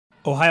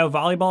Ohio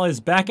Volleyball is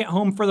back at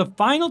home for the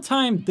final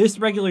time this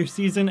regular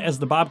season as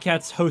the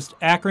Bobcats host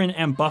Akron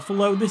and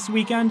Buffalo this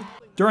weekend.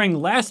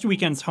 During last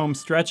weekend's home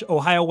stretch,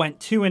 Ohio went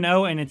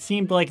 2-0 and it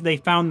seemed like they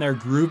found their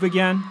groove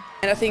again.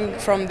 And I think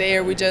from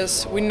there we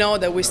know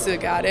that we still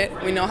got it.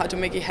 We know how to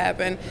make it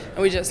happen and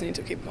we just need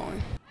to keep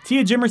going.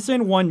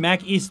 Jimerson won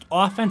MAC East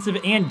Offensive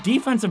and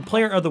Defensive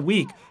Player of the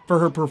Week for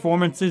her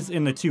performances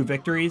in the two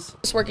victories.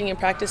 Just working in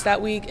practice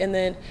that week, and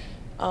then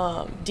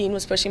Deane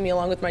was pushing me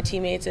along with my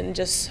teammates, and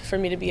just for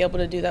me to be able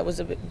to do that was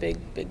a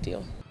big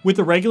deal. With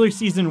the regular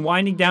season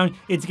winding down,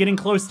 it's getting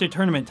close to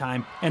tournament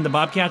time, and the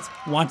Bobcats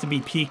want to be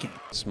peaking.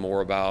 It's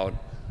more about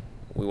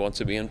we want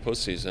to be in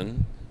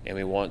postseason, and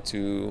we want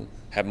to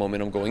have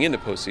momentum going into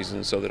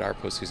postseason so that our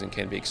postseason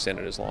can be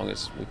extended as long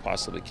as we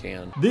possibly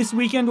can. This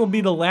weekend will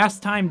be the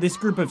last time this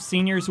group of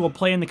seniors will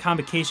play in the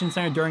Convocation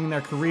Center during their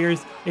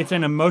careers. It's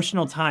an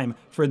emotional time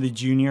for the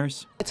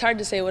juniors. It's hard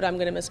to say what I'm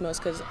going to miss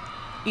most because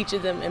each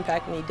of them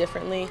impact me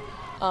differently.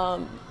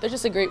 They're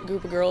just a great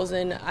group of girls,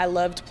 and I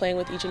loved playing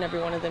with each and every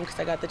one of them because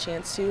I got the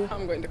chance to.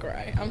 I'm going to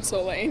cry. I'm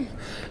so lame.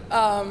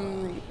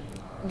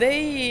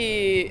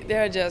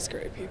 They're just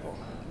great people.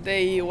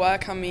 They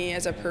welcome me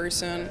as a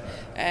person,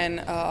 and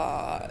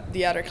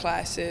the other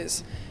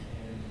classes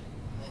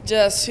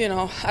just,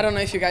 I don't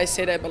know if you guys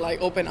say that, but like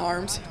open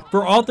arms.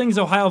 For all things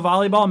Ohio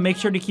Volleyball, make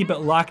sure to keep it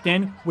locked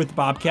in with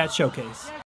Bobcat Showcase.